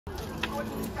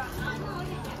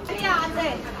鸭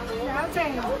子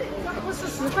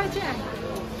54块钱。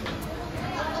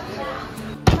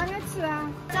哪个吃啊？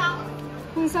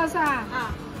红烧噻。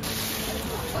啊。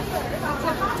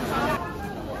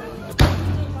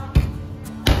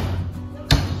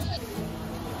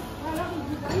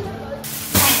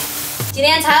今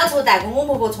天超厨带公公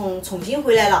婆婆从重庆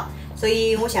回来了，所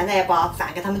以我现在要把饭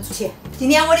给他们煮起。今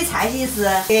天我的菜系是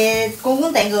给公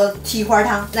公炖个蹄花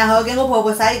汤，然后给我婆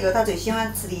婆烧一个她最喜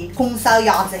欢吃的红烧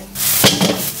鸭子。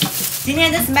今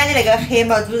天都是买的那个黑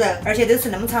毛猪肉，而且都是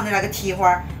那么长的那个蹄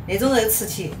花，那种肉吃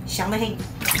起香得很。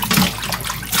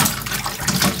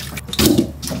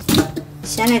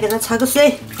先来给它焯个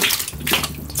水，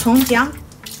葱姜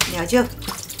料酒。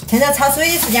趁着焯水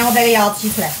的时间，我把个鸭子洗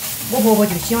出来。我婆婆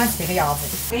就喜欢吃这个鸭子，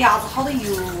这个鸭子好多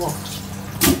油哦。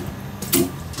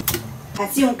还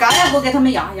是用高压锅给他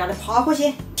们压得趴火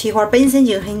些。蹄花本身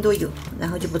就有很多油，然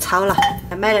后就不炒了。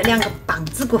还买了2个棒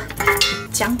子骨，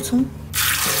姜葱，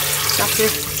加水，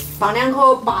放2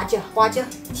颗八角，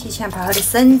提前泡好的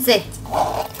笋子，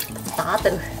大豆，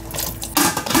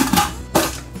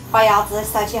把鸭子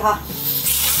烧起哈。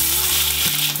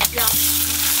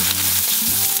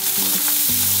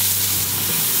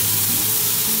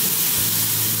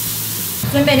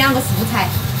准备2个素菜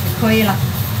就可以了。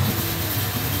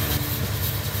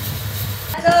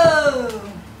来喽！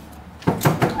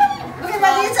我给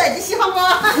把你这你喜欢不？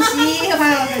喜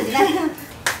欢了，进来。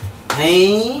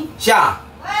嘿，霞。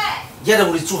喂。你还在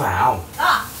屋里煮饭啊？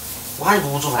啊。我喊你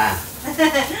不煮饭。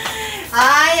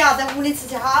哎呀，在屋里吃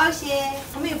起好些，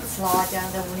他们又不吃辣椒，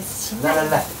在屋里吃清淡。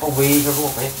来，我喂一下给我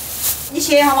喂。你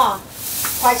歇哈嘛。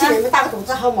快起那个打个肚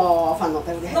子好麻烦了，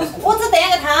对不对？我只炖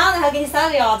个汤，然后给你烧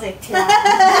个鸭子。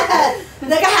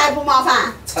那个还不麻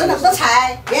烦，整那么多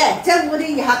菜，耶，在屋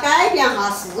里一下改变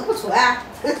下是不错啊。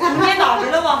空间大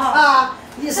些了嘛哈。啊，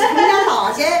一是空间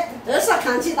大些，二是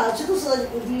看起到处都是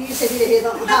绿色的那些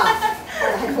种哈，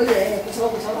还可以，不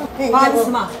错。好吃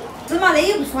嘛？芝麻的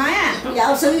又不酸呀。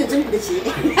要手又整不得起。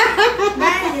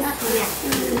买的是的。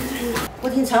我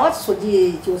听超娃子说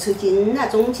你脚抽筋了，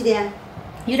肿起的。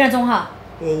有点肿哈。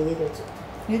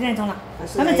有点肿了，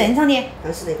他们正常的。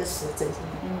但是那个是正常。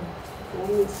我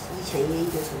们以前也有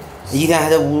点肿。一天还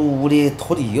在屋里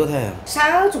拖地有噻。少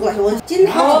做那些，我紧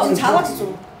好就超娃子做。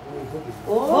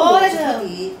那个拖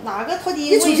地，那个拖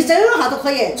地。你出去走下都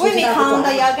可以。我也没扛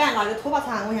到腰杆，那个拖把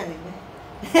长，我现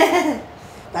在。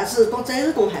但是多走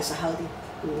动还是好的，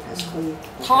还是可以。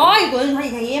他一个人，他一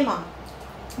天也忙。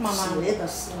是的，倒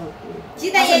是。鸡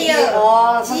蛋也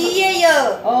有，鸡也有，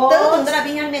都冻在那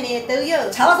冰箱里面的都有。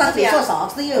超娃子说啥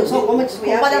子都有，说我们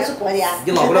把点是过的呀。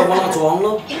你拿过来往哪装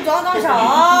喽？装下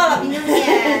了，冰箱里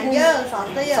面有，啥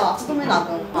子都有。啥子都没拿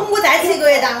过。我再吃1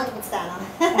个月蛋，我就不吃蛋了。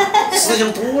时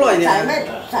间多了一点。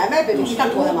再买别的鸡蛋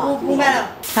过来嘛。不买了。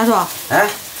他说。哎。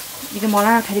你给妈老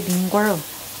汉儿开的宾馆哦。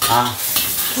啊。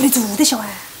屋里住得小啊。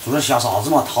住得小啥子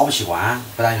嘛？他不习惯，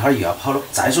不然一会儿又要跑了。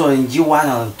再说你晚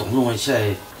上动不动起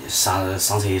来上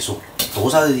厕所，多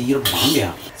少有点不方便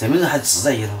啊。这边人还自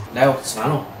在一头。来哦，吃饭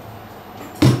喽。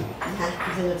你看，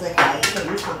肉这盖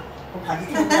正常，不怕你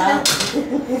听不到。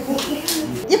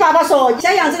你爸爸说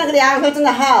小杨子那个两口整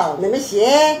得好，那么细。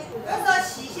我说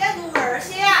细些入味儿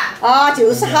些啊。啊，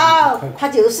就是好，他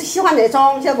就是喜欢那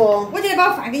种，晓得不？我觉得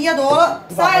把饭给舀多了，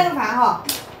少一顿饭哈，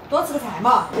多吃个菜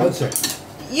嘛。好吃。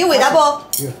有味道不？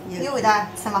有味道，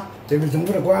吃嘛。这边中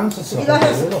午的馆子吃。你那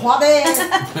还是花的，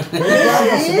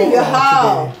越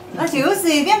好。那就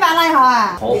随便拌了一下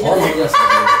啊。好好的。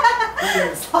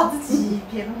啥子级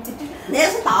别了？那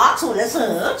是大厨，那是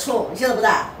二厨，晓得不得？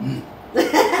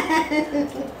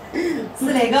吃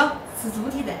那个，吃猪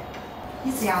蹄的，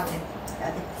你吃鸭子。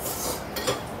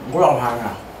我老盘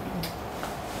啊。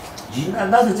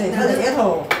老头子，他这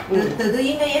头。豆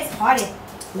应该也是花的。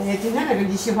那今天那个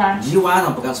你喜欢？你晚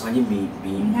上不敢吃饭，你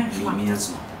明天吃嘛？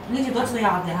你就多吃个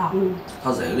鸭子哈。他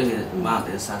肉那些晚上都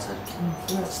杀的。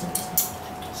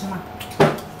吃嘛。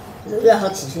肉好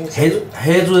吃些。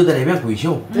黑猪肉在那边贵些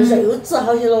哦。这肉质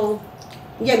好些喽。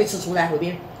你还没吃出来后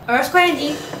边？20块钱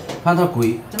斤。反正它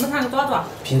贵。这么长个爪爪。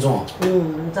品种。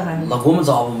这还。那我们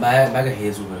咋不买个黑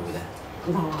猪回来喂的？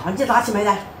那你哪去买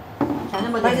的？现在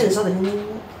没得。买人少得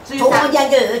很。做研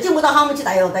究就没得好，我们去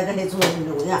带个黑猪肉的。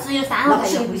只有3号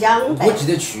菜。不想。我记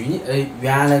得去年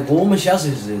原来我们小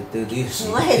时候是都是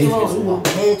黑猪嘛。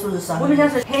黑猪肉是。我们小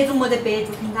时候黑猪没得白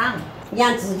猪品种。你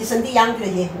看自己身体养的那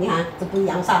些，你看这不一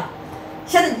样噻。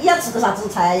晓得你要吃个啥子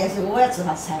菜，要是我要吃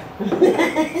啥子菜。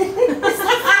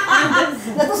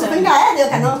那都是分开，你要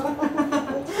看到。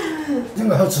两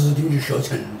个好吃的就学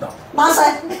成了。哪是？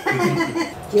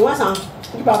今晚上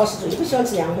你爸爸是最不喜欢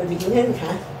吃凉粉的，今天你看，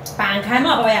半开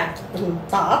嘛，爸爸呀。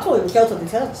大坨又绞头的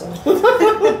挑着吃。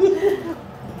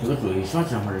这个最喜欢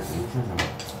吃凉粉的，最喜欢吃凉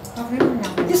粉。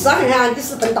你试下看看，你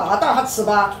是笨大大他吃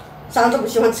吧，啥子不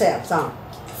喜欢吃，是吧？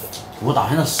我大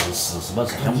现在是不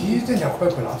吃香你这条快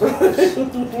快拿走。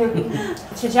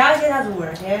吃小些他入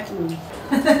二些。不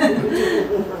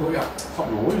要，差不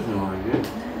多就是嘛，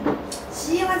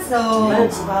喜欢吃晚哦。上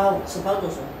吃饱就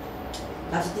睡，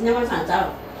但是今天晚上早。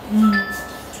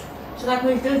吃到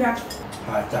可以走一下。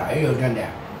还再有2年，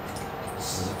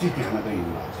自己点了个油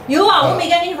辣子。有啊，我没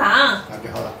敢给你放。那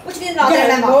就好了。我请你拿点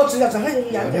来嘛。我只要正好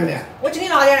一样。2年。我请你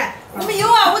拿点来。我们有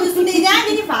啊，我就说没敢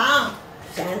给你放。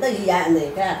现在都一样的，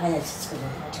给他要去吃个好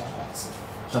吃。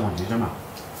再放几点嘛？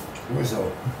我跟你说，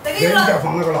这个有了人家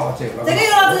放了个辣子，这个油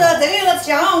辣子，这个油辣子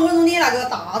香了，我用的那个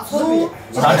大粗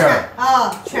大点儿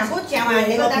啊，全部见完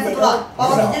那个单子了，把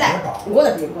我自己来。我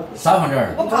在别个。少放点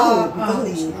儿。我怕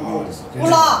不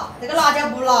辣，这个辣椒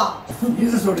不辣。你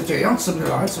是说的这样吃不得，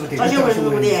那样吃不得？而且为什么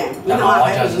不的？那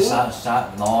辣椒是辣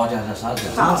椒是啥子？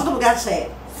啥子都不敢吃，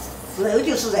肉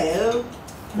就是肉。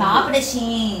那不得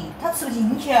行，他吃不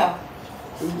进去。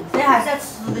这还是要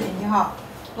吃得进去哈，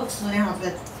多吃点啥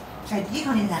子才抵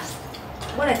抗的噻。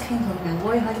我来啃一口看，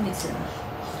我也好久没吃了。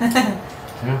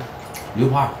嗯，6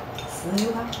盘。是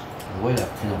6盘。我也来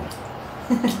啃了。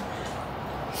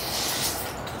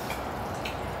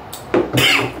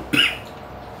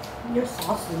有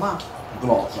啥事嘛？不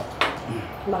辣子。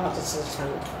辣子吃香。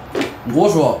我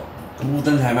说不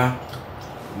整菜吗？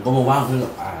我们晚上可以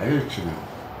爱吃呢。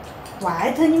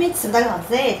外头你们吃不到啥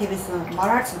子，特别是猫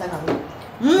哪儿吃不到啥子。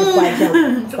怀想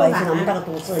我们大个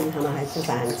肚子，你看嘛，还吃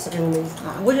饭，吃给我们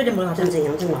我觉得没啥子。整这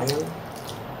样整那样。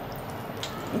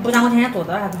不然我天天做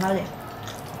到还不好的，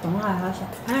动还好些。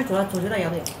反正做就到要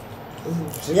得。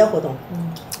是要活动。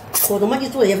活动嘛，你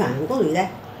煮那些饭多累的，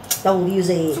到屋里又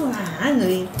热。煮饭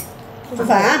累。煮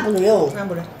饭不累哦。煮饭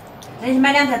不累。那你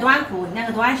买2条短裤，2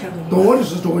个短袖回去。多的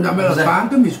是多，人家买了穿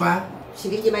都没穿。去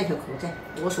给你买条裤子，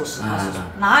我说实话实说。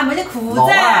那还没得裤子。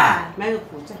买个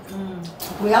裤子。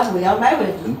不要买回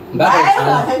来，买回来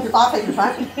就打开就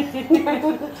穿，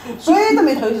水都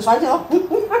没透就穿去了。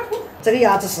这个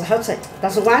鸭子是好吃，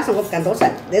但是晚上我不敢多吃，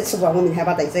那吃不完我明天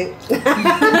把它带走。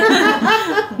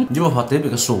你不怕得别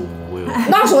个说哟？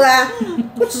哪说呢？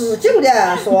我自己不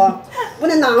得说，不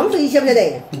能浪费一些，不晓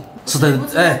得。吃豆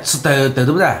吃豆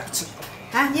不得？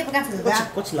啊，你也不敢吃这个？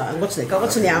我吃那个，我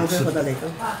吃凉粉或者那个。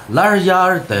哪儿鸭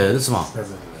儿豆吃嘛？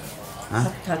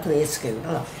他可能也吃够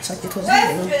了，吃鸡腿肉。我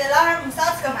也是觉得老汉儿少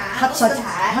吃个饭，多吃菜。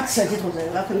他吃鸡腿肉，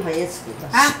那可能他也吃够了。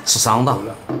啊，吃伤到。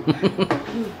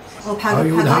我盘个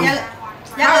养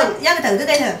个豆豆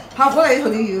在头。他喝那里头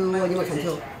的油，你没看见？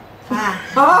啊，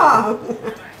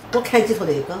我看鸡腿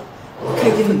那个，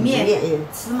看鸡腿面，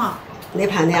吃嘛。那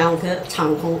盘2颗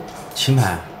长空。清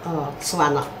盘。吃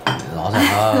完了。那才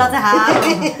好。那才好。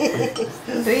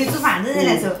对于煮饭的人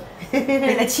来说，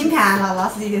被那清盘了，那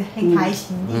是很开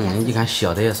心的。你看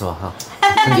笑得是吧？哈。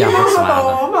凉粉吃完了。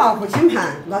多嘛，不清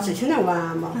盘，那是清凉丸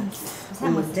嘛。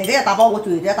这个要打包，我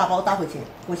绝对要打包打回去，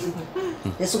我喜欢，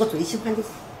这是我最喜欢的。